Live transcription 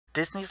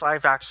Disney's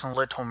live-action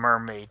Little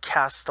Mermaid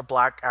casts the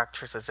black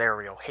actress as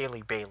Ariel,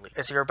 Hailey Bailey.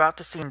 As you're about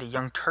to see in the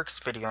Young Turks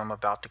video I'm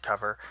about to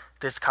cover,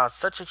 this caused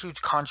such a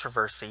huge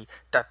controversy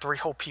that 3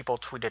 whole people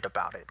tweeted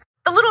about it.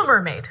 The Little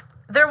Mermaid.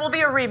 There will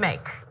be a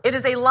remake. It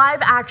is a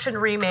live-action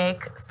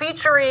remake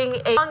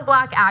featuring a young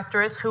black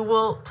actress who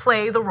will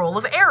play the role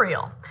of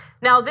Ariel.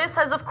 Now, this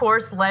has, of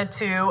course, led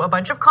to a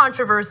bunch of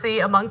controversy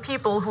among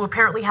people who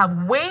apparently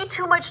have way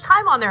too much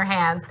time on their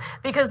hands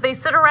because they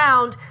sit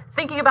around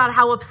thinking about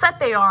how upset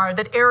they are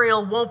that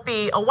Ariel won't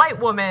be a white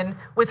woman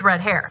with red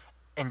hair.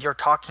 And you're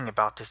talking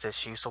about this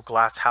issue, so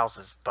glass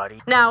houses,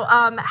 buddy. Now,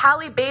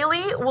 Hailey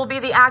Bailey will be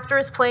the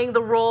actress playing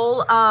the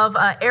role of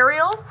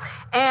Ariel.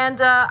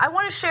 And I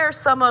want to share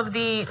some of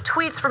the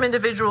tweets from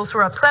individuals who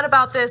are upset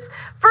about this.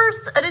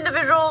 First, an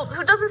individual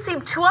who doesn't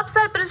seem too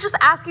upset, but is just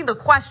asking the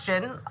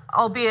question,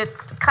 albeit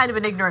kind of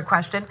an ignorant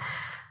question.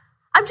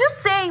 I'm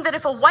just saying that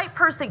if a white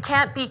person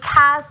can't be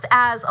cast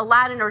as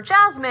Aladdin or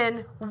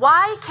Jasmine,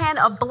 why can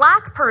a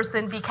black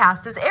person be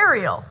cast as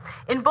Ariel?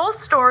 In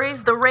both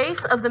stories, the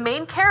race of the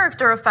main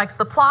character affects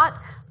the plot,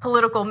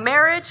 political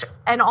marriage,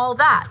 and all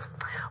that.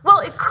 Well,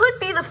 it could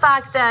be the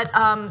fact that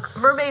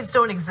mermaids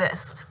don't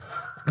exist.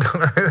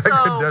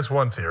 That's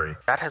one theory.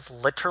 That has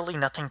literally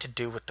nothing to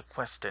do with the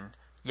question.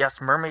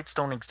 Yes, mermaids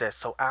don't exist,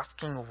 so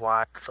asking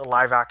why the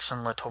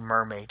live-action Little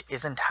Mermaid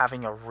isn't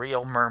having a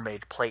real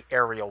mermaid play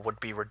Ariel would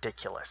be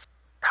ridiculous.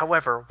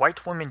 However,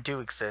 white women do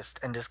exist,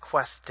 and this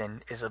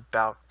question is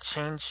about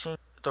changing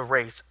the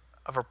race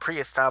of a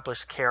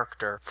pre-established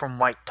character from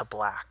white to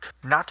black.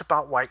 Not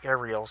about why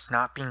Ariel's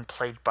not being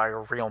played by a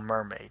real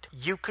mermaid.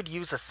 You could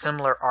use a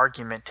similar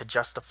argument to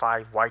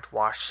justify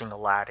whitewashing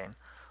Aladdin.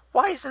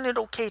 Why isn't it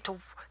okay to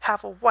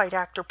have a white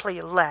actor play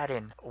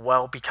Aladdin?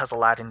 Well, because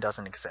Aladdin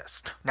doesn't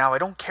exist. Now, I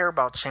don't care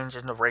about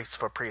changing the race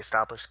of a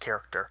pre-established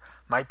character.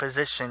 My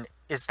position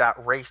is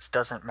that race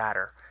doesn't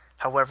matter.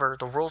 However,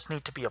 the rules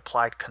need to be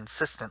applied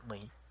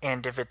consistently,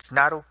 and if it's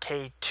not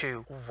okay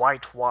to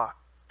whitewash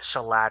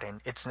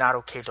Aladdin, it's not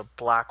okay to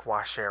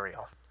blackwash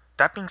Ariel.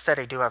 That being said,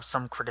 I do have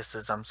some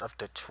criticisms of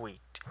the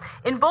tweet.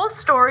 In both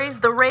stories,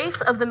 the race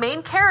of the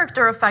main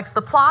character affects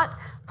the plot,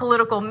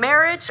 political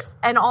marriage,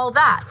 and all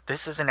that.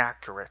 This is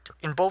inaccurate.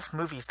 In both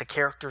movies, the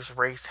character's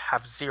race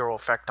have zero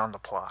effect on the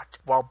plot.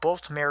 While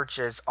both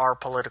marriages are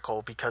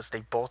political because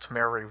they both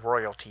marry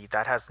royalty,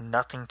 that has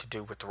nothing to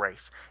do with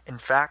race. In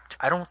fact,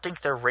 I don't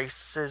think their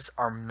races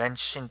are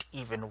mentioned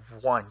even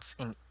once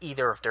in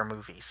either of their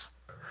movies.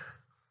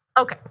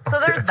 Okay, so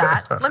there's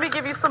that. Let me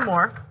give you some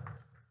more.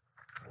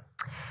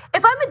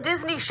 If I'm a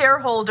Disney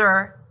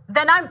shareholder,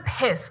 then I'm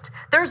pissed.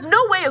 There's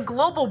no way a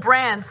global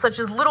brand such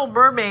as Little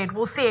Mermaid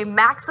will see a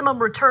maximum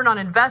return on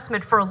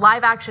investment for a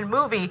live-action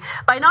movie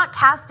by not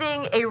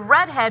casting a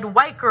redhead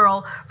white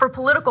girl for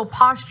political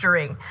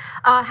posturing.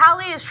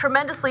 Hailey is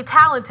tremendously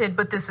talented,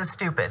 but this is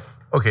stupid.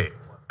 Okay,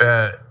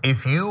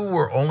 if you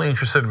were only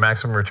interested in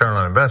maximum return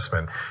on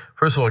investment,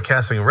 first of all,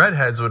 casting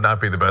redheads would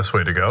not be the best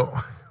way to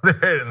go.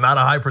 Not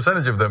a high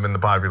percentage of them in the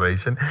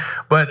population.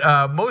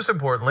 But most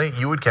importantly,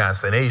 you would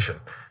cast an Asian.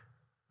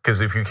 Because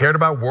if you cared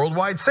about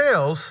worldwide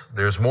sales,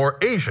 there's more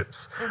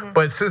Asians.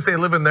 But since they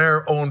live in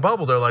their own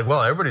bubble, they're like,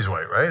 well, everybody's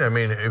white, right? I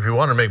mean, if you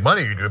want to make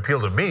money, you'd appeal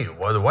to me,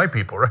 or the white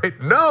people, right?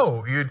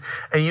 No,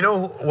 and you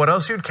know what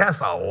else you'd cast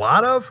a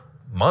lot of?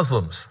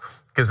 Muslims.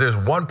 Because there's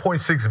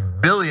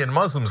 1.6 billion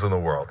Muslims in the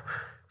world.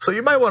 So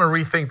you might want to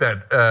rethink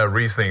that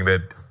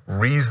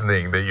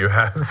reasoning that you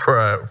had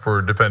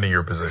for defending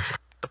your position.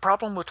 The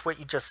problem with what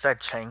you just said,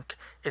 Chank,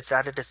 is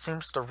that it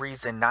assumes the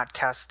reason not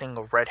casting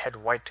a redhead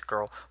white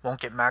girl won't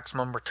get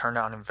maximum return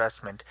on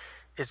investment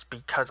is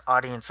because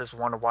audiences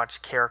want to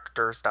watch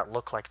characters that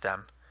look like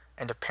them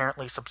and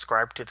apparently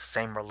subscribe to the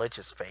same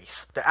religious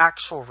faith. The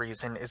actual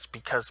reason is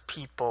because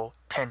people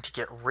tend to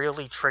get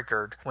really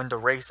triggered when the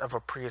race of a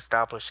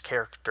pre-established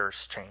character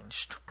is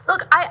changed.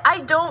 Look, I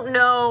don't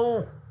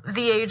know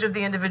the age of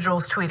the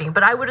individuals tweeting,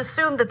 but I would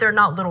assume that they're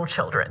not little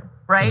children,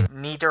 right?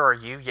 Neither are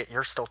you, yet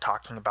you're still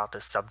talking about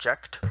this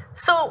subject.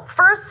 So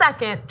for a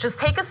second, just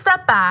take a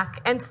step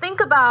back and think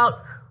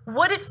about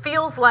what it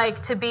feels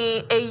like to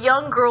be a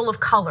young girl of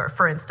color,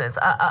 for instance,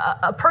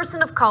 a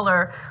person of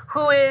color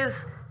who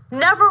is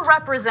never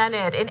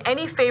represented in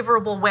any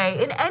favorable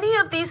way in any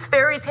of these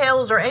fairy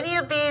tales or any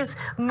of these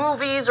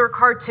movies or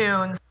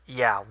cartoons.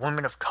 Yeah,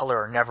 women of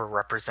color are never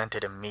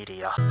represented in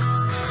media.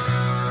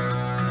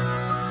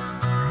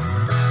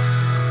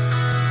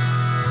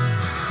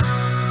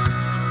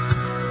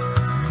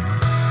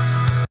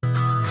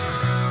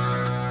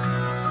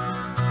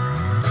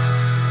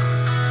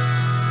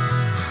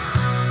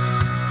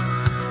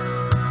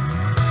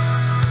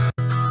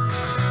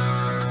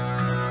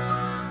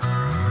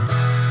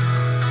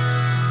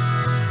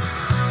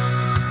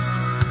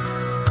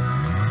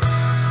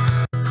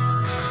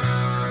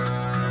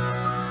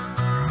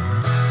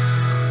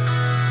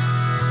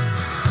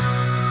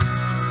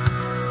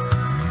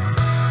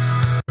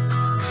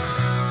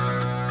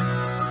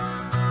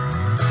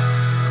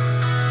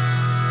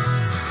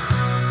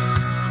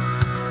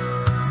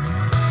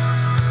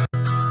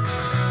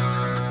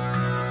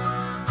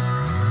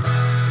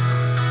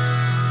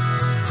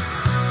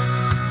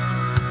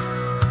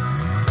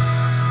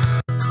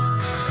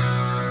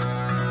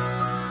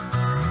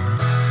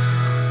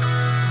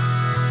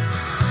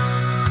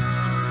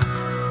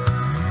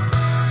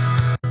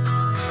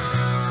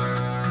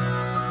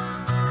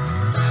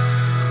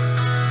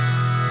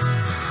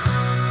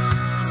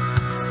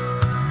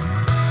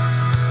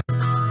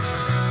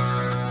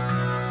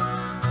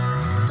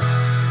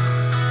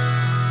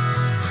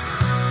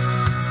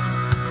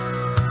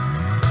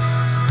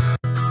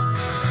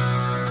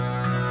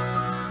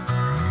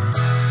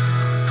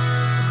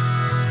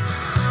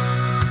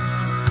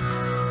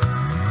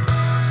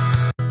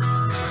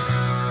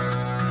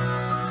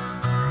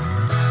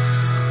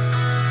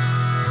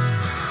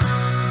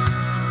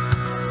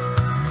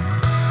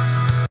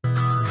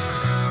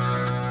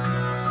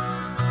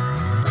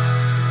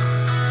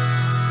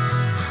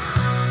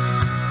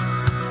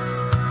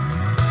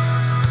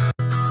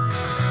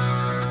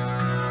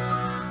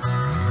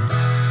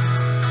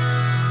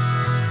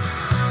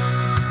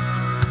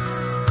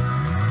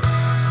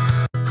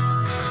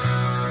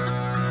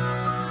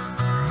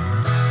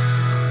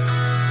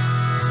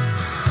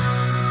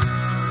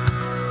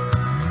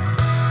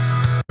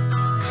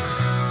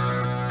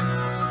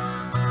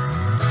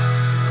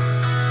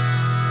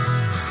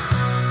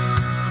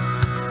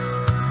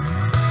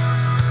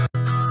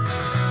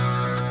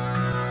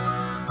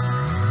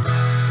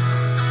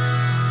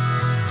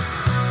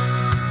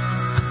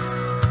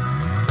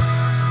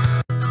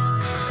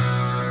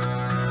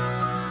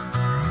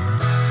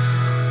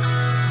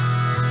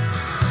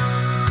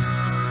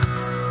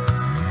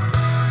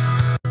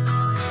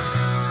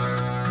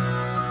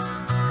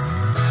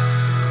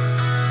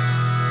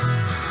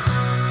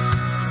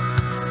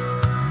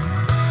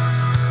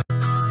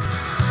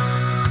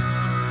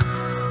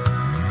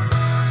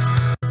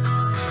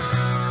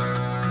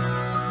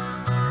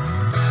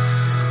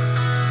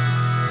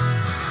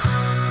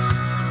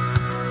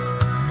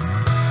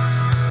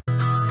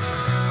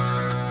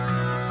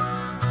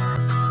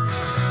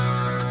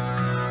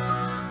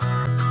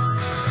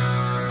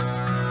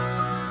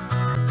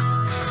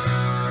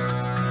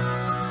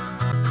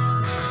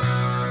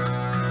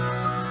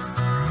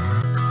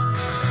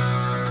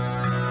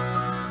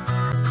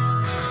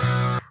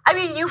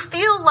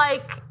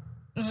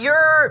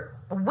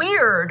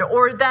 weird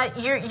or that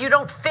you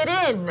don't fit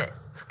in.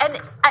 And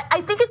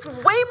I think it's way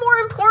more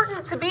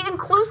important to be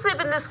inclusive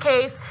in this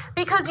case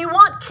because you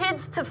want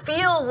kids to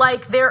feel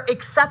like they're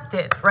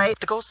accepted, right? If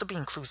the goal is to be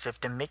inclusive,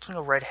 then making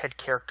a redhead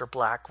character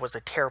black was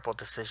a terrible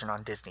decision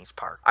on Disney's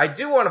part. I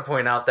do want to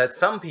point out that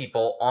some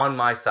people on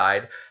my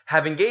side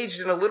have engaged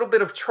in a little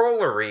bit of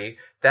trollery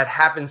that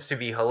happens to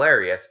be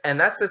hilarious, and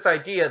that's this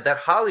idea that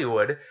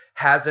Hollywood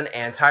has an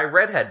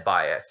anti-redhead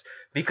bias.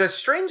 Because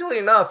strangely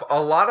enough,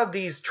 a lot of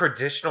these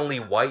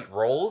traditionally white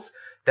roles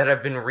that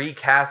have been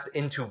recast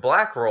into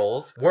black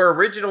roles were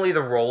originally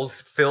the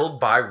roles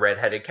filled by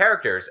redheaded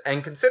characters.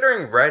 And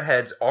considering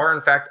redheads are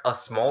in fact a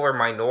smaller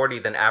minority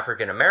than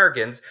African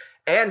Americans,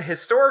 and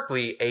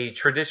historically a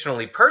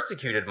traditionally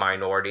persecuted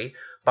minority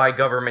by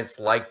governments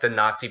like the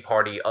Nazi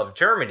Party of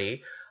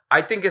Germany,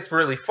 I think it's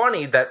really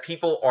funny that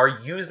people are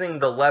using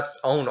the left's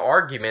own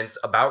arguments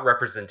about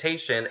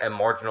representation and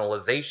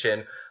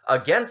marginalization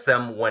against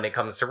them when it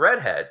comes to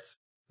redheads.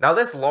 Now,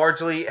 this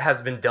largely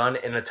has been done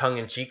in a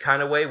tongue-in-cheek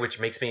kind of way, which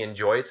makes me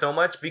enjoy it so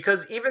much,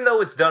 because even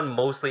though it's done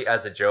mostly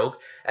as a joke,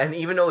 and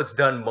even though it's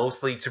done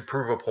mostly to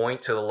prove a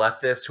point to the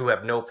leftists who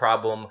have no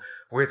problem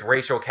with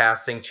racial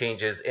casting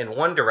changes in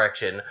one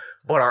direction,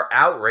 but are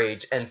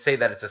outraged and say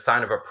that it's a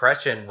sign of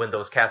oppression when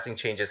those casting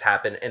changes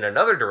happen in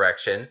another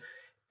direction,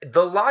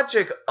 the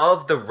logic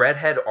of the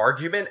redhead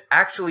argument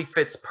actually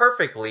fits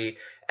perfectly,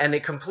 and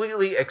it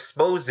completely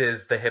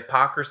exposes the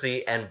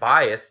hypocrisy and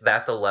bias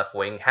that the left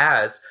wing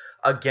has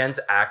against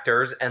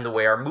actors and the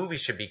way our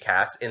movies should be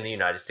cast in the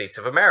United States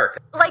of America.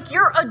 Like,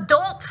 your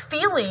adult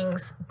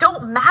feelings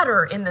don't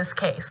matter in this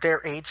case.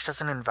 Their age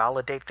doesn't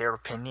invalidate their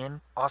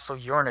opinion. Also,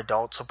 you're an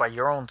adult, so by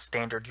your own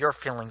standard, your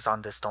feelings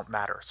on this don't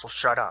matter, so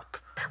shut up.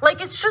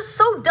 Like, it's just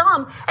so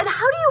dumb. And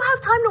how do you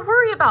have time to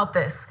worry about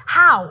this?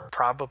 How?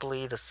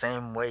 Probably the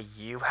same way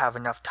you have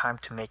enough time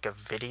to make a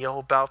video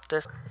about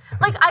this.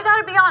 Like, I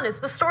gotta be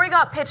honest, the story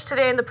got pitched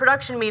today in the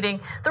production meeting.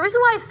 The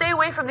reason why I stay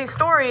away from these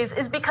stories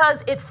is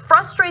because it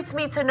frustrates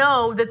me to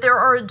know that there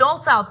are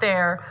adults out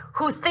there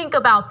who think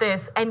about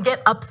this and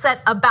get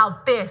upset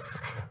about this.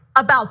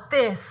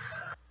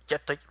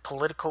 Yet the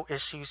political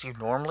issues you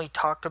normally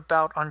talk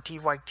about on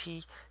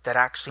TYT that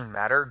actually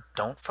matter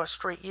don't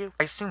frustrate you?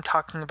 I assume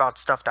talking about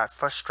stuff that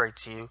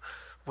frustrates you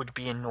would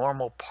be a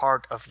normal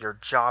part of your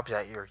job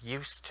that you're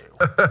used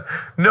to.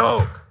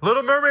 No,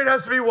 Little Mermaid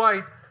has to be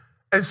white,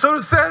 and so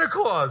does Santa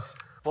Claus.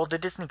 Well, the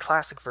Disney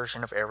classic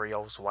version of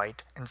Ariel is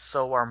white, and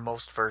so are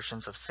most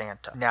versions of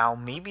Santa. Now,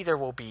 maybe there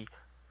will be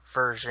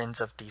versions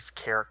of these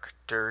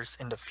characters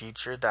in the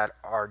future that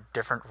are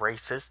different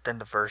races than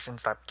the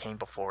versions that came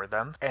before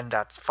them, and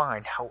that's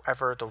fine.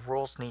 However, the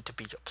rules need to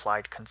be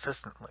applied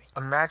consistently.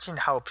 Imagine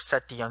how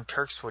upset the Young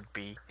Turks would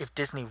be if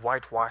Disney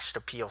whitewashed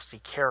a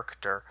POC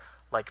character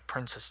like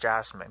Princess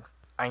Jasmine.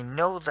 I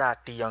know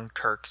that the Young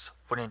Turks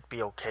wouldn't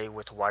be okay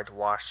with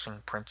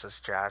whitewashing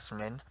Princess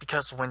Jasmine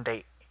because when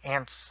they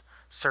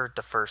answered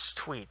the first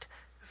tweet,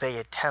 they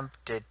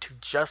attempted to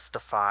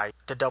justify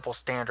the double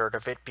standard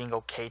of it being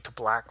okay to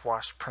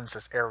blackwash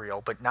Princess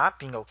Ariel, but not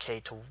being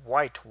okay to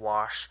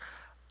whitewash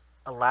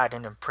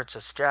Aladdin and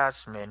Princess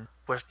Jasmine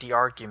with the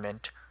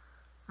argument,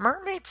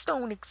 mermaids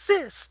don't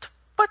exist.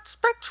 But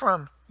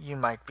Spectrum, you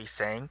might be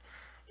saying,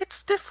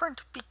 it's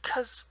different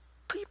because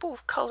people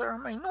of color are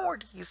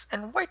minorities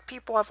and white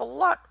people have a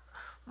lot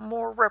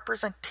more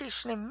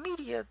representation in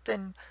media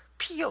than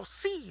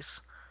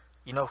POCs.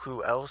 You know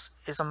who else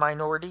is a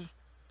minority?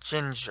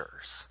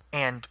 Gingers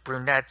and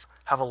brunettes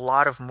have a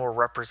lot of more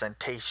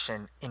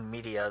representation in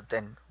media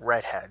than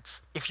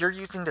redheads. If you're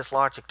using this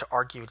logic to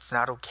argue it's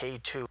not okay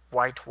to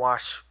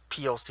whitewash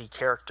POC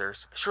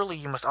characters, surely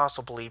you must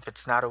also believe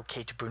it's not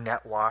okay to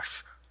brunette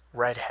wash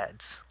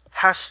redheads.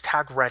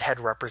 Hashtag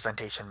redhead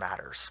representation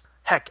matters.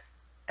 Heck,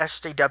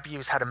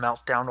 SJW's had a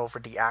meltdown over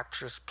the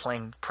actress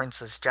playing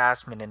Princess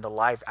Jasmine in the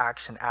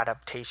live-action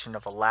adaptation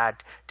of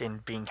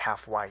Aladdin being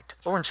half white.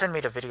 Lauren Chen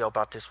made a video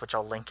about this, which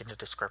I'll link in the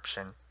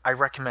description. I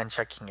recommend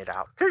checking it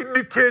out. Hey,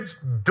 new kids,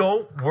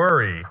 don't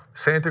worry.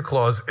 Santa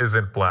Claus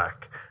isn't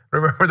black.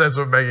 Remember, that's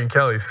what Megyn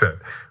Kelly said.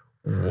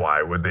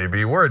 Why would they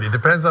be worried? It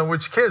depends on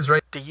which kids,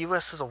 right? The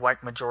US is a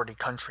white majority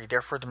country,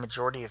 therefore the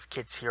majority of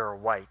kids here are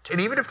white.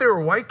 And even if they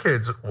were white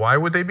kids, why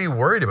would they be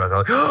worried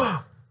about that?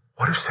 Like,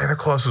 what if Santa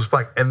Claus was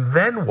black? And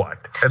then what?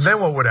 And then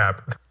what would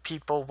happen?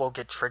 People will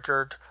get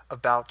triggered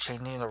about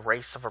changing the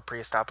race of a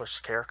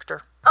pre-established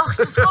character. Oh,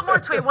 just one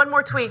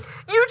more tweet.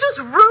 You just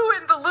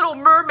ruined The Little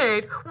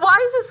Mermaid. Why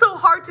is it so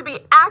hard to be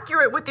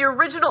accurate with the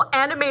original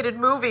animated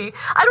movie?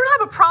 I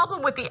don't have a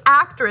problem with the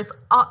actress,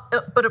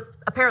 but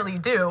apparently you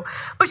do.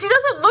 But she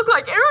doesn't look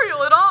like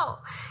Ariel at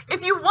all.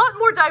 If you want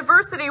more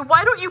diversity,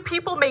 why don't you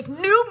people make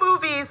new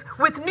movies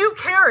with new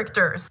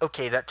characters?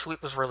 Okay, that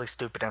tweet was really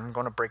stupid, and I'm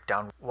going to break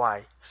down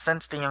why.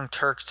 Since the Young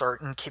Turks are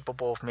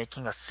incapable of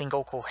making a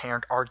single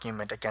coherent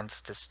argument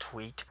against this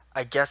tweet,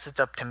 I guess it's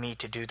up to me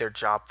to do their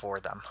job for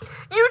them.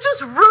 You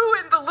just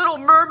ruined The Little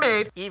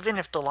Mermaid! Even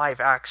if the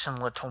live-action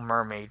Little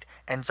Mermaid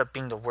ends up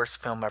being the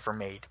worst film ever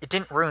made, it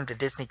didn't ruin the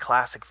Disney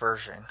classic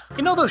version.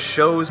 You know those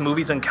shows,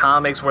 movies, and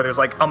comics where there's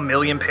like a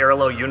million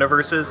parallel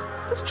universes?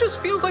 This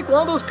just feels like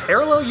one of those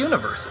parallel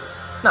universes.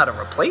 Not a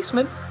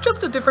replacement,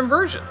 just a different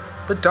version.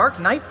 The Dark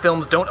Knight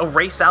films don't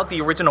erase out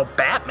the original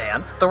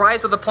Batman. The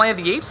Rise of the Planet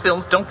of the Apes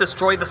films don't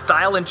destroy the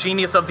style and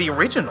genius of the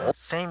original.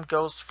 Same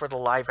goes for the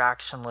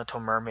live-action Little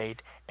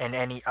Mermaid and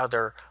any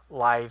other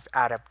live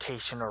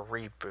adaptation or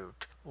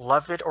reboot.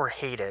 Love it or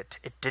hate it,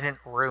 it didn't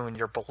ruin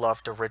your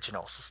beloved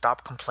original, so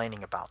stop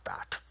complaining about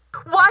that.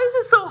 Why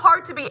is it so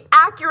hard to be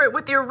accurate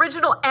with the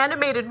original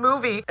animated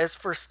movie? As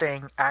for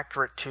staying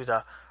accurate to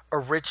the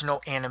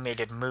original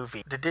animated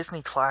movie, the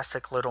Disney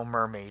classic Little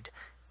Mermaid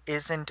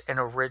isn't an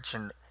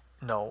original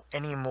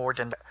any more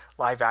than the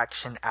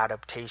live-action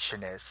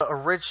adaptation is. The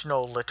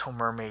original Little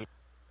Mermaid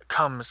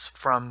comes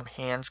from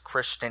Hans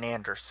Christian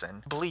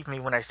Andersen. Believe me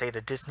when I say the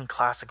Disney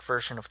classic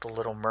version of The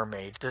Little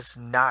Mermaid does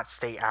not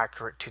stay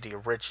accurate to the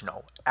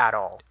original at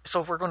all. So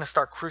if we're going to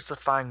start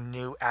crucifying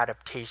new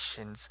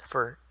adaptations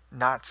for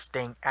not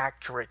staying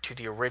accurate to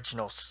the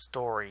original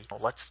story,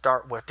 let's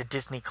start with the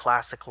Disney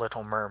classic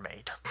Little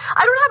Mermaid.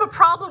 I don't have a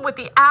problem with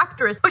the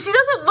actress, but she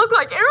doesn't look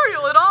like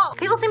Ariel at all.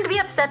 People seem to be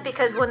upset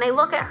because when they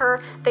look at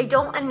her, they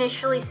don't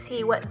initially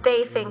see what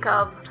they think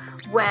of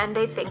when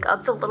they think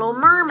of the Little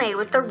Mermaid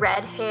with the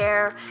red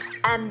hair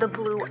and the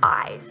blue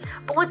eyes.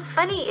 But what's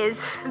funny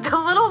is the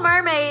Little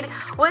Mermaid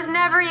was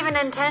never even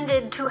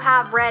intended to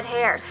have red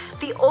hair.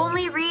 The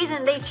only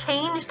reason they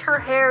changed her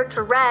hair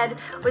to red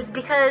was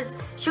because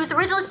she was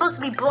originally supposed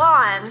to be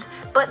blonde,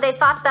 but they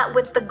thought that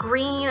with the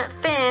green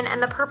fin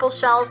and the purple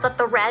shells that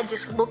the red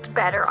just looked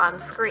better on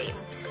screen.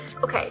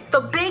 Okay, the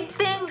big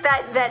thing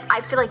that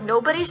I feel like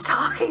nobody's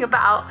talking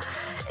about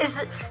is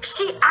that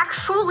she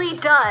actually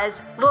does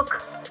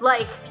look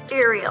like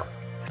Ariel.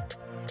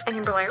 And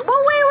you'll be like,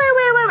 well,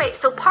 wait.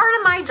 So part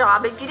of my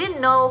job, if you didn't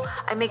know,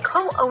 I'm a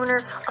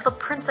co-owner of a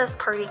princess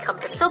party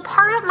company. So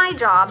part of my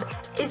job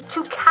is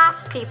to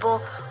cast people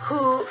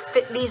who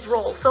fit these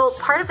roles. So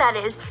part of that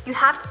is you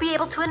have to be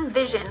able to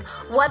envision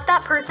what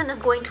that person is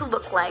going to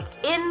look like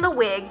in the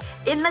wig,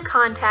 in the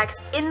contacts,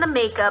 in the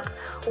makeup,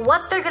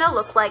 what they're gonna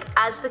look like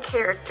as the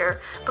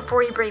character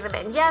before you bring them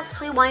in. Yes,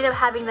 we wind up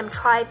having them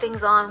try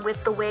things on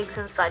with the wigs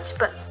and such,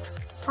 but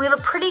we have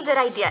a pretty good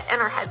idea in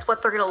our heads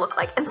what they're gonna look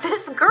like. And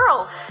this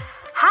girl,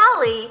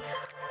 Hallie,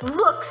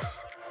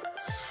 looks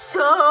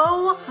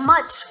so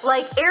much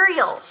like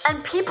Ariel.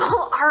 And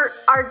people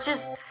are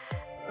just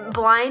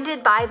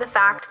blinded by the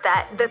fact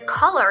that the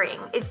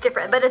coloring is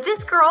different. But if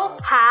this girl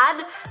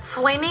had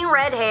flaming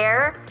red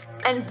hair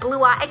and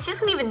blue eyes, she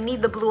doesn't even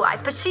need the blue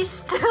eyes, but she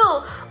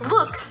still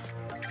looks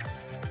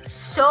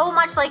so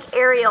much like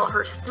Ariel.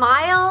 Her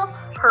smile,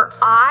 her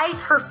eyes,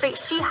 her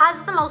face, she has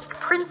the most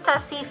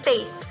princessy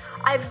face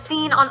I've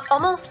seen on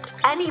almost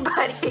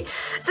anybody.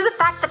 So the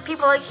fact that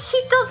people are like,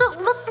 she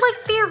doesn't look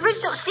like the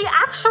original, she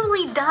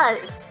actually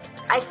does.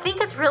 I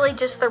think it's really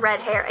just the red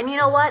hair. And you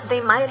know what?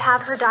 They might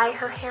have her dye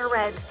her hair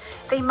red.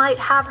 They might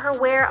have her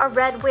wear a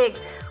red wig.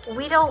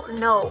 We don't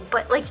know.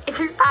 But like, if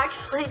you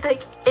actually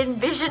like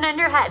envision in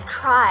your head,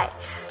 try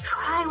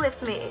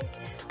with me.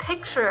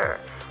 Picture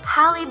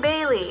Halle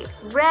Bailey,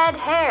 red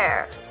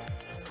hair.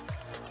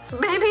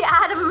 Maybe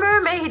add a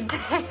mermaid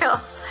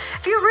tail.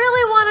 If you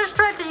really want to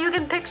stretch it, you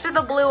can picture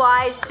the blue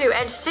eyes too.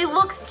 And she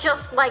looks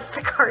just like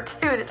the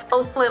cartoon. It's a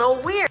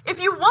little weird. If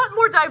you want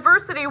more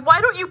diversity,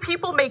 why don't you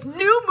people make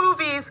new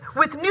movies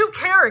with new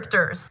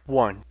characters?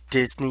 1.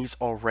 Disney's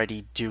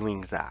already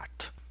doing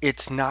that.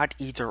 It's not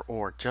either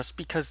or. Just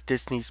because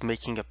Disney's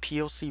making a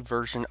POC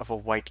version of a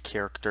white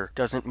character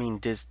doesn't mean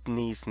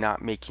Disney's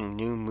not making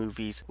new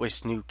movies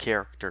with new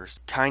characters.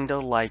 Kinda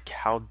like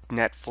how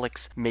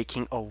Netflix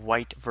making a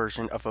white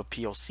version of a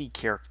POC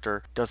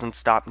character doesn't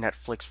stop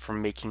Netflix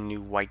from making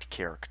new white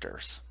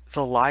characters.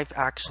 The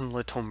live-action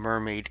Little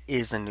Mermaid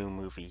is a new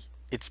movie.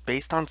 It's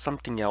based on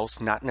something else,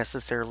 not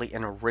necessarily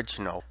an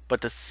original,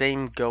 but the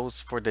same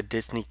goes for the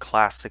Disney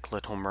classic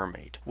Little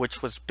Mermaid,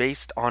 which was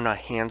based on a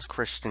Hans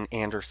Christian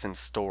Andersen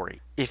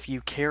story. If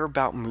you care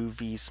about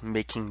movies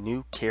making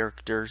new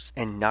characters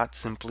and not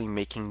simply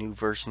making new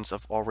versions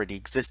of already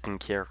existing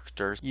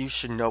characters, you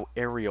should know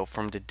Ariel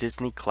from the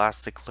Disney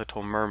classic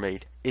Little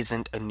Mermaid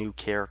isn't a new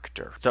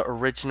character. The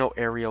original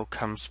Ariel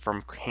comes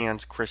from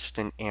Hans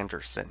Christian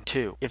Andersen.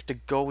 2. If the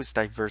goal is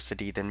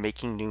diversity, then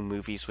making new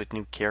movies with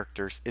new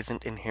characters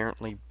isn't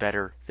inherently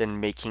better than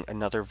making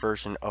another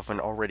version of an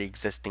already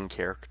existing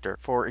character.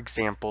 For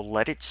example,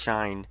 Let It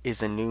Shine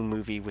is a new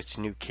movie with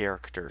new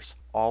characters.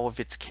 All of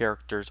its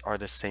characters are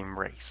the same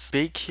race.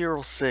 Big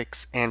Hero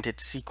 6 and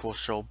its sequel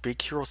show,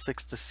 Big Hero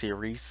 6 the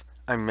series,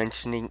 I'm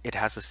mentioning it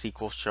has a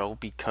sequel show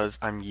because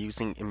I'm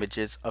using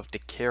images of the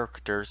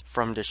characters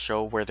from the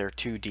show where they're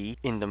 2D,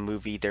 in the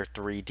movie they're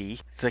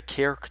 3D. The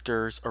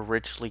characters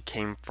originally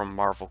came from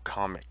Marvel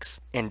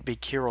Comics, and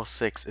Big Hero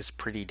 6 is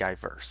pretty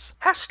diverse.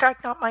 Hashtag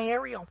not my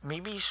Ariel.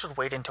 Maybe you should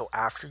wait until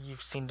after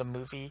you've seen the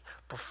movie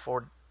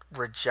before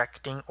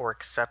rejecting or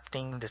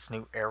accepting this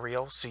new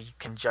Ariel so you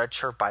can judge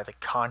her by the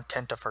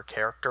content of her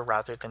character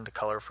rather than the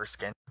color of her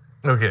skin?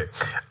 Okay.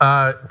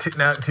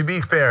 Now, to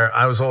be fair,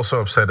 I was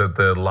also upset at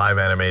the live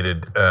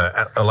animated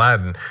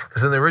Aladdin,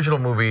 because in the original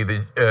movie,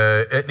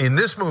 in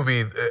this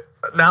movie,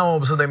 now all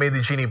of a sudden they made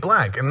the genie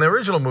black. In the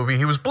original movie,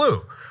 he was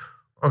blue.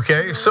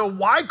 Okay, so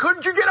why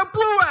couldn't you get a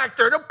blue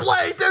actor to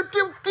play, to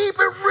keep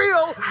it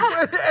real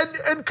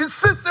and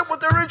consistent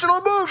with the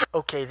original movie?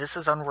 Okay, this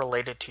is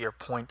unrelated to your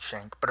point,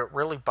 Shank, but it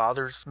really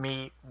bothers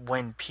me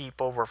when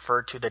people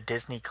refer to the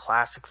Disney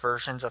classic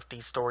versions of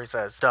these stories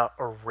as the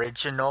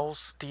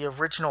originals. The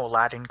original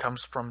Aladdin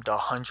comes from the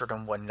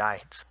 101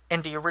 Nights,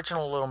 and the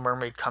original Little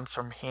Mermaid comes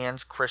from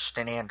Hans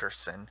Christian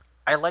Andersen.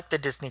 I like the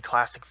Disney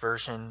classic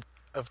version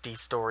of these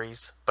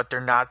stories, but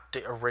they're not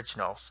the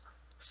originals.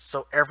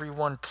 So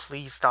everyone,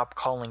 please stop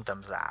calling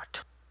them that.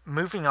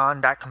 Moving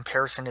on, that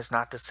comparison is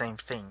not the same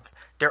thing.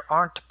 There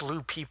aren't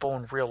blue people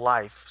in real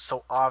life,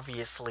 so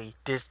obviously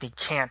Disney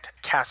can't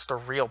cast a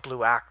real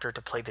blue actor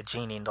to play the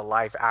genie in the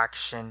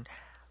live-action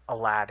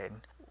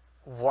Aladdin.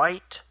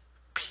 White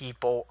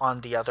people, on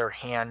the other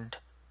hand,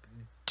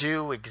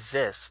 do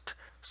exist,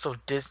 so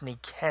Disney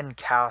can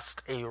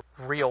cast a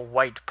real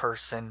white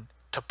person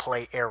to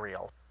play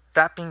Ariel.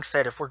 That being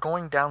said, if we're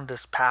going down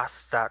this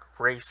path that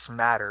race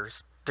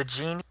matters, the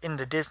genie in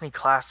the Disney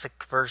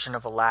classic version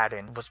of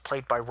Aladdin was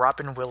played by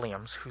Robin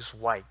Williams, who's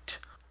white.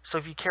 So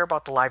if you care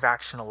about the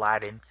live-action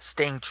Aladdin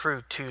staying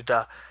true to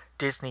the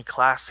Disney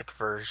classic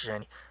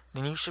version,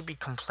 then you should be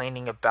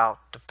complaining about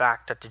the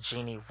fact that the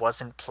genie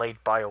wasn't played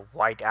by a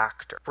white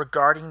actor.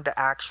 Regarding the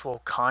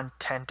actual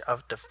content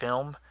of the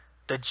film,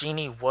 the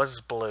genie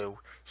was blue.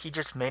 He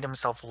just made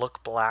himself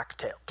look black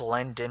to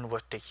blend in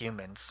with the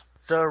humans.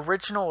 The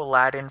original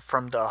Aladdin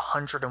from the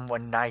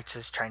 101 Nights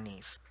is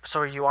Chinese.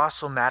 So are you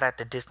also mad at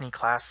the Disney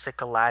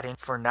classic Aladdin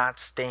for not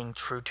staying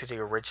true to the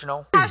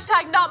original?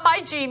 Hashtag not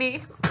my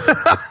genie.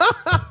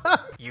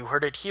 You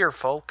heard it here,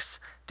 folks.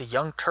 The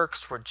Young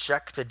Turks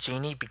reject the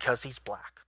genie because he's black.